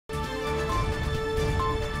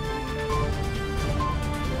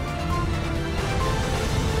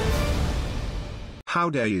How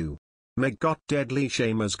dare you? Meg got deadly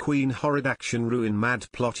shame as Queen horrid action ruin mad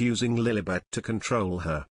plot using Lilibet to control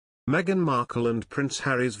her. Meghan Markle and Prince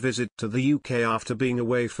Harry's visit to the UK after being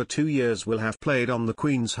away for 2 years will have played on the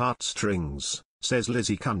Queen's heartstrings, says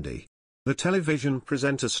Lizzie Cundy. The television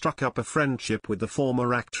presenter struck up a friendship with the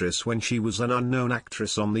former actress when she was an unknown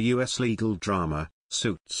actress on the US legal drama,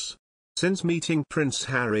 Suits. Since meeting Prince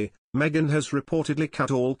Harry, Meghan has reportedly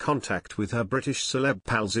cut all contact with her British celeb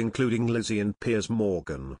pals including Lizzie and Piers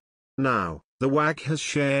Morgan. Now, the wag has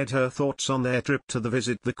shared her thoughts on their trip to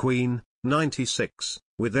visit the Queen, 96,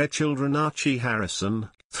 with their children Archie Harrison,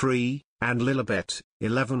 3, and Lilibet,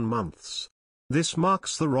 11 months. This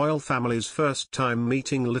marks the royal family's first time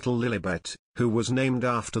meeting little Lilibet, who was named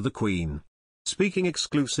after the Queen. Speaking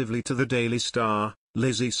exclusively to the Daily Star,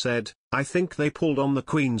 Lizzie said, "I think they pulled on the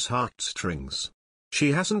Queen's heartstrings.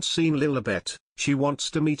 She hasn't seen Lilibet, she wants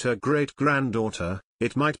to meet her great-granddaughter,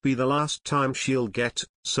 it might be the last time she'll get,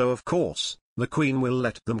 so of course, the Queen will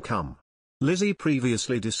let them come." Lizzie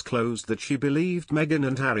previously disclosed that she believed Meghan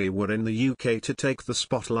and Harry were in the UK to take the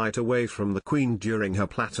spotlight away from the Queen during her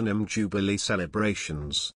Platinum Jubilee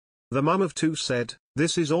celebrations. The mum of 2 said,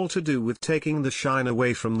 "This is all to do with taking the shine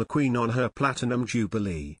away from the Queen on her Platinum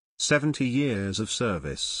Jubilee, 70 years of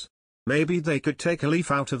service. Maybe they could take a leaf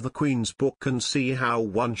out of the Queen's book and see how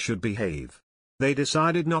one should behave. They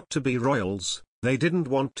decided not to be royals, they didn't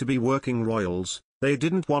want to be working royals, they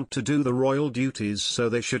didn't want to do the royal duties, so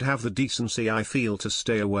they should have the decency I feel to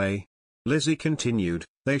stay away." Lizzie continued,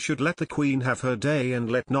 "They should let the Queen have her day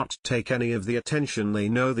and let not take any of the attention. They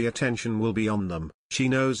know the attention will be on them, she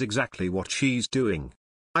knows exactly what she's doing.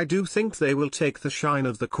 I do think they will take the shine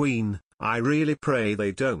of the Queen, I really pray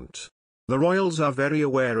they don't. The royals are very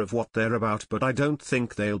aware of what they're about, but I don't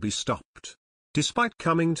think they'll be stopped." Despite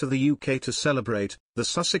coming to the UK to celebrate, the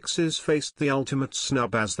Sussexes faced the ultimate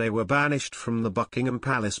snub as they were banished from the Buckingham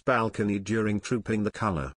Palace balcony during Trooping the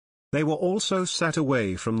Colour. They were also sat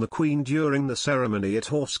away from the Queen during the ceremony at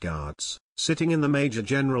Horse Guards, sitting in the Major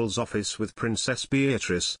General's office with Princess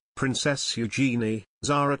Beatrice, Princess Eugenie,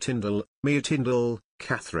 Zara Tindall, Mia Tindall,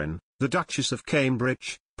 Catherine, the Duchess of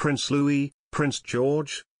Cambridge, Prince Louis, Prince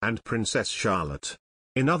George, and Princess Charlotte.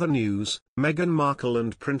 In other news, Meghan Markle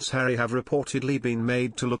and Prince Harry have reportedly been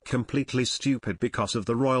made to look completely stupid because of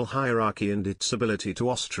the royal hierarchy and its ability to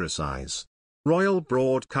ostracize. Royal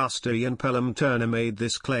broadcaster Ian Pelham-Turner made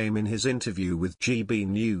this claim in his interview with GB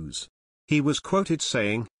News. He was quoted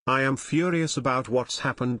saying, "I am furious about what's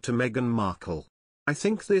happened to Meghan Markle. I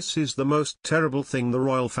think this is the most terrible thing the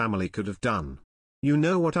royal family could have done. You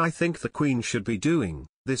know what I think the Queen should be doing?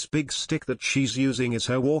 This big stick that she's using is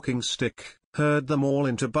her walking stick. Herd them all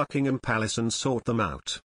into Buckingham Palace and sort them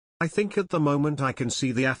out. I think at the moment I can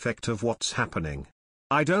see the effect of what's happening.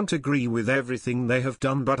 I don't agree with everything they have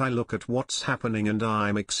done, but I look at what's happening and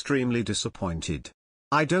I'm extremely disappointed.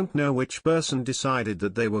 I don't know which person decided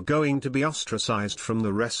that they were going to be ostracized from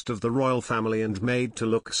the rest of the royal family and made to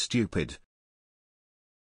look stupid,